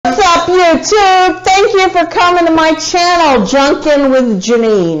YouTube? Thank you for coming to my channel, Junkin' with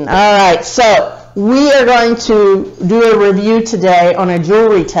Janine. Alright, so we are going to do a review today on a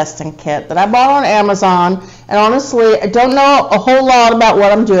jewelry testing kit that I bought on Amazon. And honestly, I don't know a whole lot about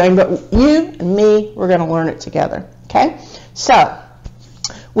what I'm doing, but you and me, we're going to learn it together. Okay? So,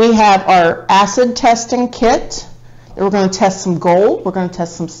 we have our acid testing kit. We're going to test some gold. We're going to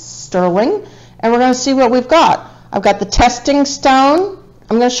test some sterling. And we're going to see what we've got. I've got the testing stone.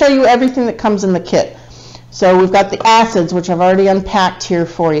 I'm going to show you everything that comes in the kit. So we've got the acids, which I've already unpacked here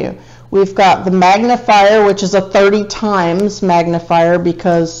for you. We've got the magnifier, which is a 30 times magnifier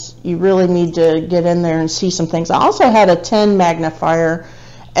because you really need to get in there and see some things. I also had a 10 magnifier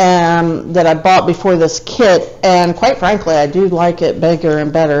that I bought before this kit, and quite frankly, I do like it bigger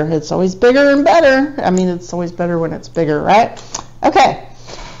and better. It's always bigger and better. I mean, it's always better when it's bigger, right? Okay,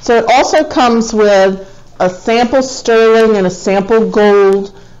 so it also comes with a sample sterling and a sample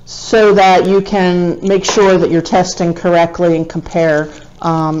gold so that you can make sure that you're testing correctly and compare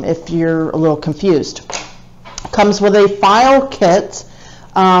if you're a little confused. It comes with a file kit,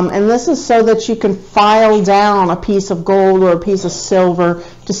 and this is so that you can file down a piece of gold or a piece of silver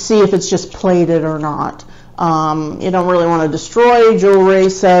to see if it's just plated or not. You don't really want to destroy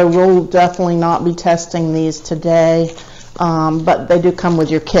jewelry, so we'll definitely not be testing these today, but they do come with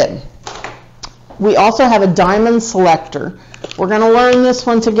your kit. We also have a diamond selector. We're going to learn this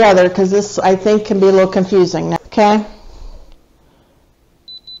one together because this, I think, can be a little confusing. Okay?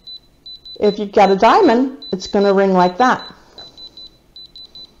 If you've got a diamond, it's going to ring like that.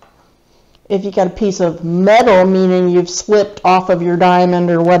 If you've got a piece of metal, meaning you've slipped off of your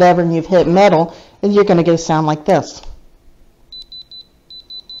diamond or whatever and you've hit metal, then you're going to get a sound like this.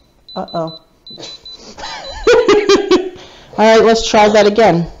 Uh-oh. All right, let's try that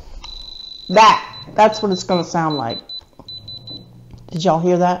again. That's what it's going to sound like. Did y'all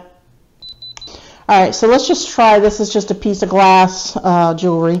hear that? All right, so let's just try. This is just a piece of glass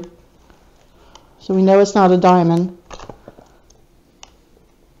jewelry. So we know it's not a diamond.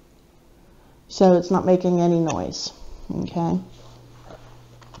 So it's not making any noise. Okay.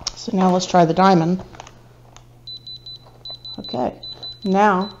 So now let's try the diamond. Okay.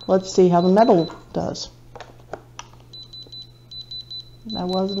 Now let's see how the metal does. That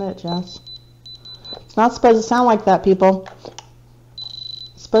wasn't it, Jess. It's not supposed to sound like that, people.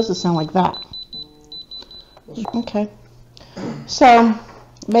 It's supposed to sound like that. Okay. So,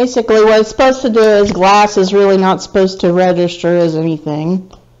 basically what it's supposed to do is glass is really not supposed to register as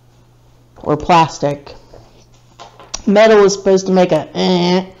anything. Or plastic. Metal is supposed to make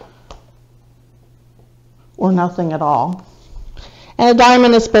a or nothing at all. And a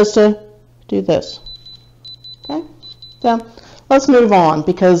diamond is supposed to do this. Okay? So, let's move on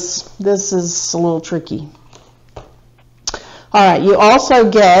because this is a little tricky. All right, you also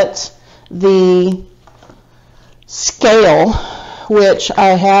get the scale, which I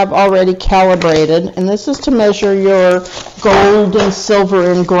have already calibrated, and this is to measure your gold and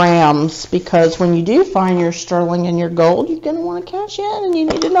silver in grams, because when you do find your sterling and your gold, you're going to want to cash in and you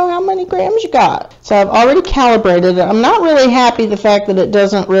need to know how many grams you got. So I've already calibrated it. I'm not really happy the fact that it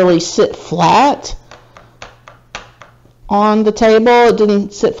doesn't really sit flat on the table. It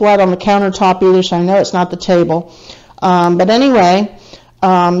didn't sit flat on the countertop either, so I know it's not the table. But anyway,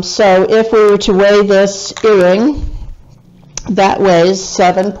 so if we were to weigh this earring, that weighs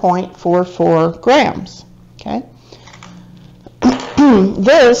 7.44 grams. Okay.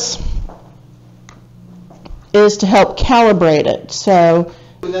 This is to help calibrate it. So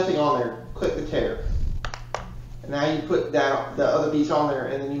with nothing on there, click the tear. And now you put that the other piece on there,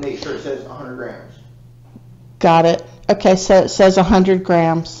 and then you make sure it says 100 grams. Got it. Okay, so it says 100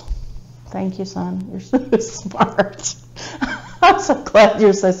 grams. Thank you, son. You're so smart. I'm so glad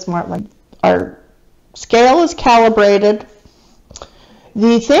you're so smart. Like, our scale is calibrated.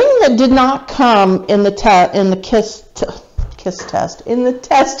 The thing that did not come in the test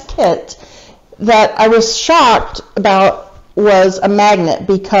kit that I was shocked about was a magnet,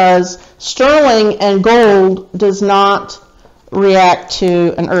 because sterling and gold does not react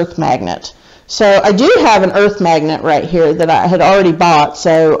to an earth magnet. So I do have an earth magnet right here that I had already bought,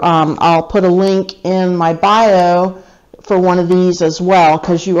 so I'll put a link in my bio for one of these as well,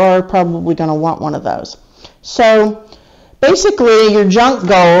 because you are probably going to want one of those. So basically your junk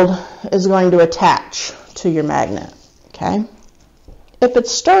gold is going to attach to your magnet. Okay? If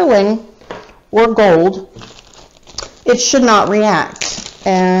it's sterling or gold, it should not react.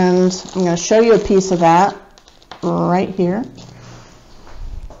 And I'm going to show you a piece of that right here.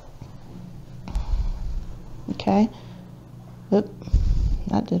 Okay. Oop,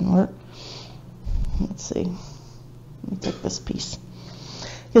 that didn't work. Let's see. Let me take this piece.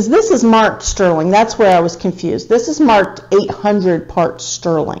 because this is marked sterling. That's where I was confused. This is marked 800 parts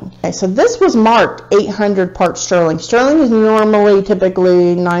sterling. Okay, so this was marked 800 parts sterling. Sterling is normally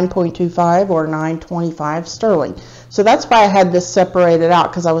typically 9.25 or 925 sterling. So that's why I had this separated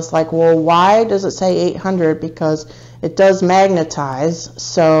out, because I was like, well, why does it say 800? Because it does magnetize.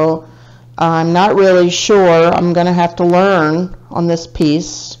 So I'm not really sure. I'm going to have to learn on this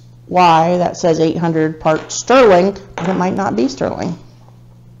piece why that says 800 parts sterling, but it might not be sterling.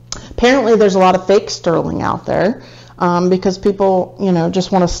 Apparently there's a lot of fake sterling out there because people, you know,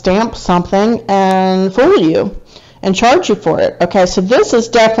 just want to stamp something and fool you and charge you for it. Okay, so this is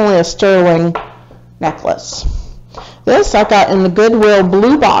definitely a sterling necklace. This I got in the Goodwill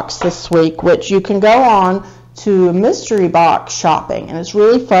Blue Box this week, which you can go on to mystery box shopping, and it's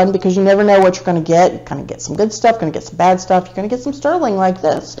really fun because you never know what you're going to get. You're going to get some good stuff, going to get some bad stuff, you're going to get some sterling like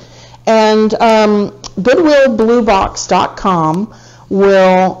this. And GoodwillBlueBox.com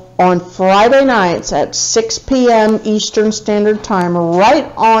will, on Friday nights at 6 p.m. Eastern Standard Time,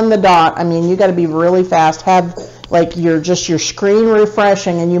 right on the dot, I mean, you got to be really fast, have like your screen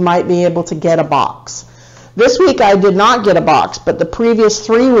refreshing, and you might be able to get a box. This week I did not get a box, but the previous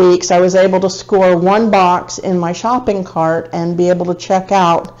 3 weeks I was able to score 1 box in my shopping cart and be able to check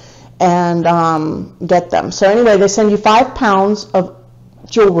out and get them. So anyway, they send you 5 pounds of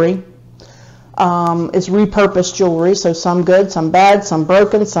jewelry. It's repurposed jewelry, so some good, some bad, some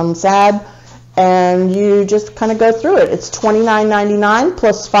broken, some sad, and you just kind of go through it. It's $29.99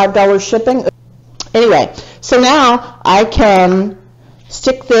 plus $5 shipping. Anyway, so now I can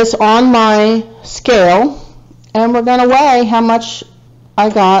stick this on my scale, and we're going to weigh how much I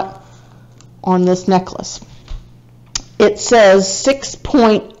got on this necklace. It says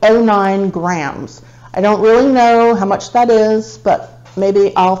 6.09 grams. I don't really know how much that is, but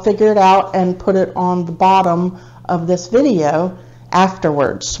maybe I'll figure it out and put it on the bottom of this video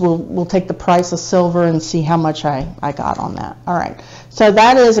afterwards. We'll take the price of silver and see how much I got on that. All right, so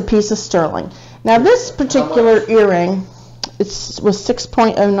that is a piece of sterling. Now this particular earring, was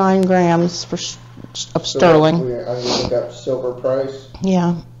 6.09 grams of sterling. So I look up silver price.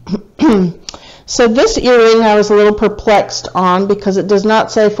 Yeah. So this earring I was a little perplexed on because it does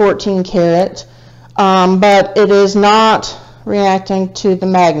not say 14 karat, but it is not reacting to the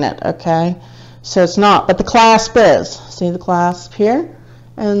magnet, okay? So it's not, but the clasp is. See the clasp here?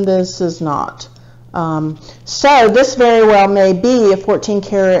 And this is not. So this very well may be a 14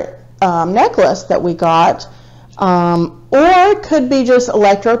 karat necklace that we got, or it could be just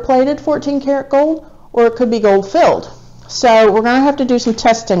electroplated 14 karat gold, or it could be gold filled. So we're going to have to do some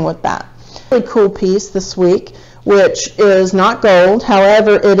testing with that. Really cool piece this week, which is not gold.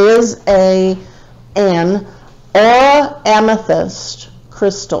 However, it is an amethyst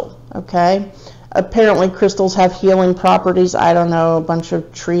crystal, okay? Apparently crystals have healing properties. I don't know, a bunch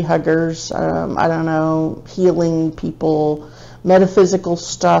of tree huggers, I don't know, healing people, metaphysical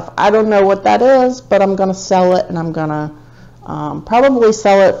stuff. I don't know what that is, but I'm going to sell it, and I'm going to probably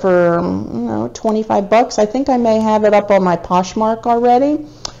sell it for, you know, 25 bucks. I think I may have it up on my Poshmark already.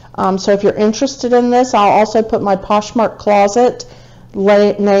 So if you're interested in this, I'll also put my Poshmark Closet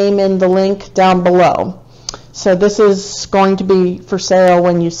name in the link down below. So this is going to be for sale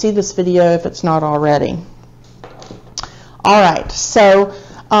when you see this video, if it's not already. All right, so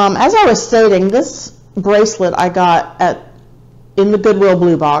as I was stating, this bracelet I got in the Goodwill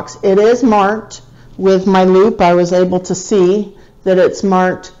Blue Box. It is marked with my loupe. I was able to see that it's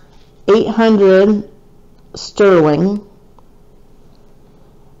marked 800 sterling.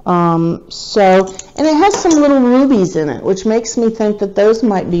 And it has some little rubies in it, which makes me think that those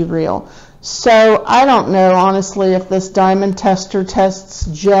might be real. So I don't know, honestly, if this diamond tester tests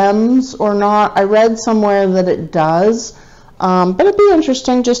gems or not. I read somewhere that it does, but it'd be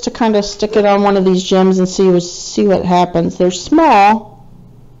interesting just to kind of stick it on one of these gems and see what happens. They're small.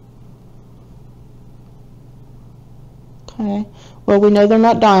 Okay. Well, we know they're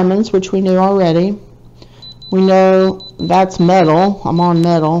not diamonds, which we knew already. We know that's metal. I'm on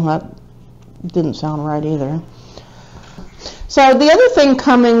metal. That didn't sound right either. So the other thing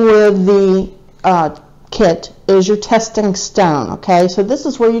coming with the kit is your testing stone, okay? So this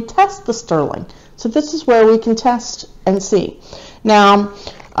is where you test the sterling. So this is where we can test and see. Now,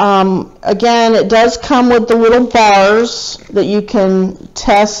 again, it does come with the little bars that you can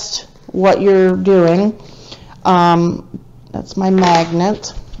test what you're doing. That's my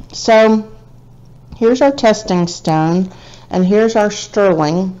magnet. So here's our testing stone, and here's our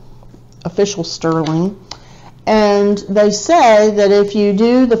sterling, official sterling. And they say that if you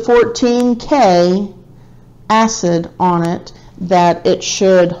do the 14K acid on it, that it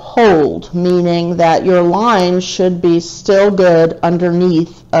should hold, meaning that your line should be still good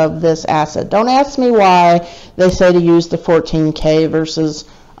underneath of this acid. Don't ask me why they say to use the 14K versus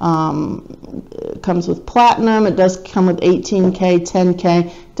it comes with platinum. It does come with 18K, 10K.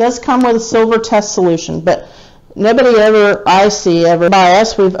 It does come with a silver test solution, but nobody ever, I see, ever buy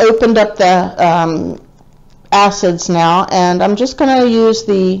us. We've opened up the acids now, and I'm just going to use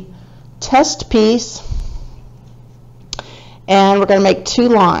the test piece, and we're going to make 2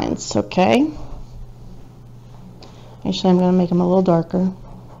 lines, okay? Actually, I'm going to make them a little darker.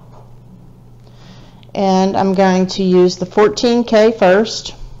 And I'm going to use the 14K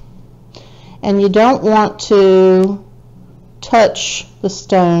first. And you don't want to touch the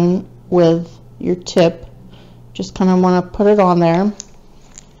stone with your tip. Just kind of want to put it on there.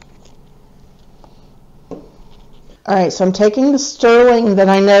 Alright, so I'm taking the sterling that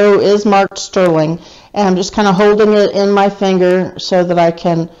I know is marked sterling, and I'm just kind of holding it in my finger so that I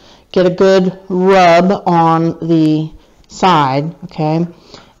can get a good rub on the side, okay?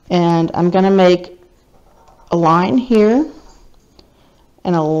 And I'm going to make a line here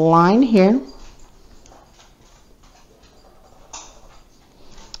and a line here.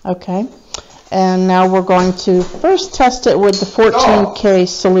 Okay, and now we're going to first test it with the 14K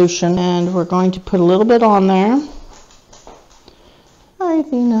solution, and we're going to put a little bit on there. Hi,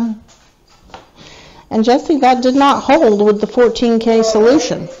 Vina. And Jessie, that did not hold with the 14K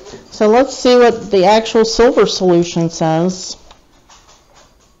solution. So let's see what the actual silver solution says.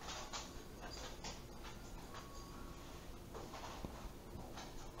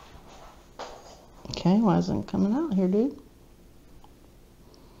 Okay, why isn't it coming out here, dude?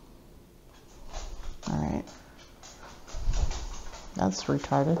 Alright. That's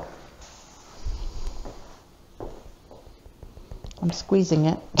retarded. I'm squeezing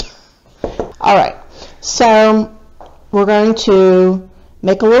it. Alright, so we're going to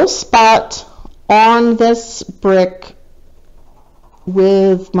make a little spot on this brick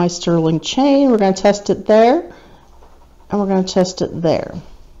with my sterling chain. We're going to test it there, and we're going to test it there.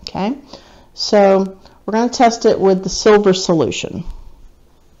 Okay, so we're going to test it with the silver solution.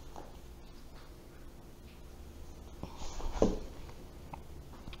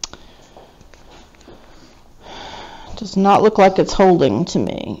 Does not look like it's holding to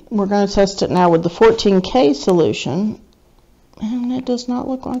me. We're going to test it now with the 14K solution, and it does not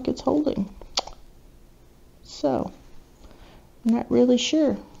look like it's holding. So, I'm not really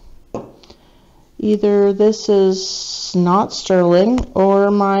sure. Either this is not sterling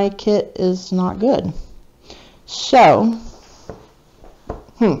or my kit is not good. So,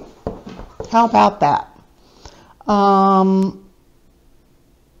 how about that?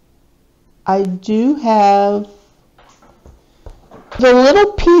 I do have the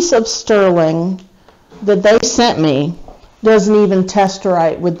little piece of sterling that they sent me doesn't even test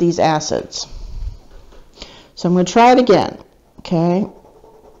right with these acids. So I'm going to try it again. Okay,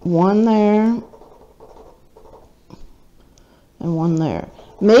 one there and one there.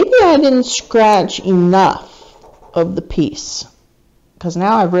 Maybe I didn't scratch enough of the piece, because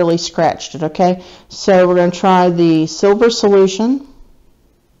now I've really scratched it. Okay, so we're going to try the silver solution.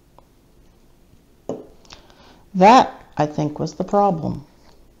 That, I think, was the problem,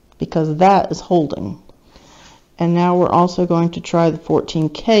 because that is holding. And now we're also going to try the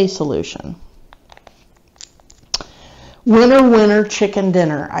 14K solution. Winner, winner, chicken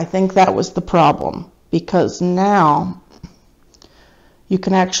dinner. I think that was the problem, because now you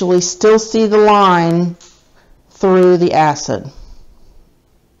can actually still see the line through the acid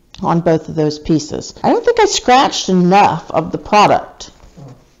on both of those pieces. I don't think I scratched enough of the product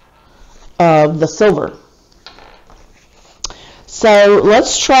of the silver. So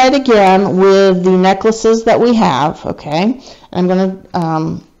let's try it again with the necklaces that we have, okay? I'm going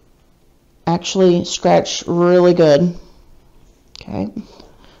to actually scratch really good, okay?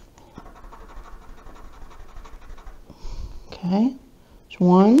 Okay, there's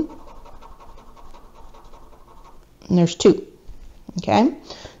one, and there's two, okay?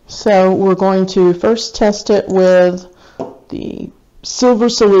 So we're going to first test it with the silver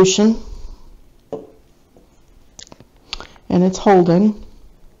solution. And it's holding.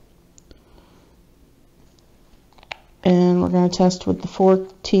 And we're going to test with the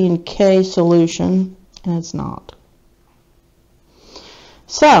 14K solution, and it's not.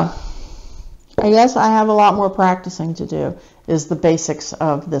 So, I guess I have a lot more practicing to do, is the basics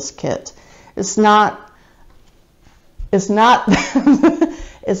of this kit. It's not it's not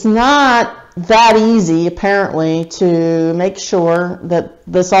that easy, apparently, to make sure that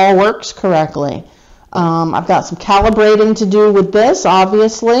this all works correctly. I've got some calibrating to do with this,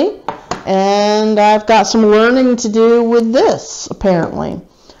 obviously. And I've got some learning to do with this, apparently.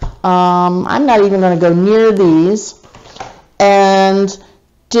 I'm not even going to go near these. And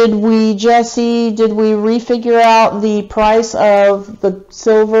did we refigure out the price of the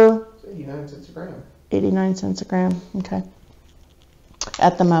silver? 89 cents a gram. 89 cents a gram, okay.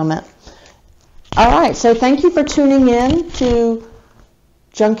 At the moment. All right, so thank you for tuning in to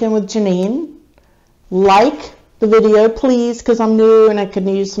Junkin' with Janine. Like the video, please, because I'm new and I could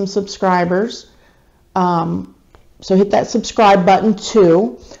use some subscribers. So hit that subscribe button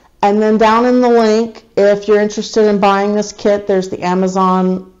too. And then down in the link, if you're interested in buying this kit, there's the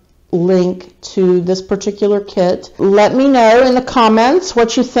Amazon link to this particular kit. Let me know in the comments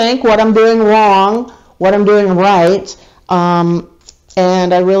what you think, what I'm doing wrong, what I'm doing right.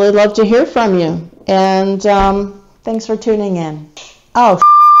 And I really love to hear from you. And thanks for tuning in. Oh,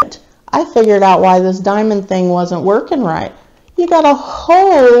 shit. I figured out why this diamond thing wasn't working right. You gotta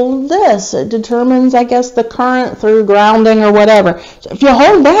hold this. It determines, I guess, the current through grounding or whatever. So if you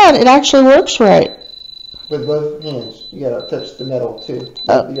hold that, it actually works right. With both hands. You gotta touch the metal too.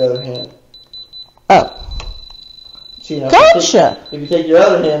 With the other hand. Oh. See, now, Gotcha. If you take your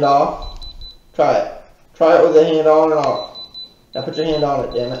other hand off, try it. Try it with the hand on and off. Now put your hand on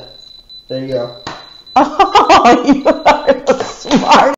it, damn it. There you go. Oh, you are smart.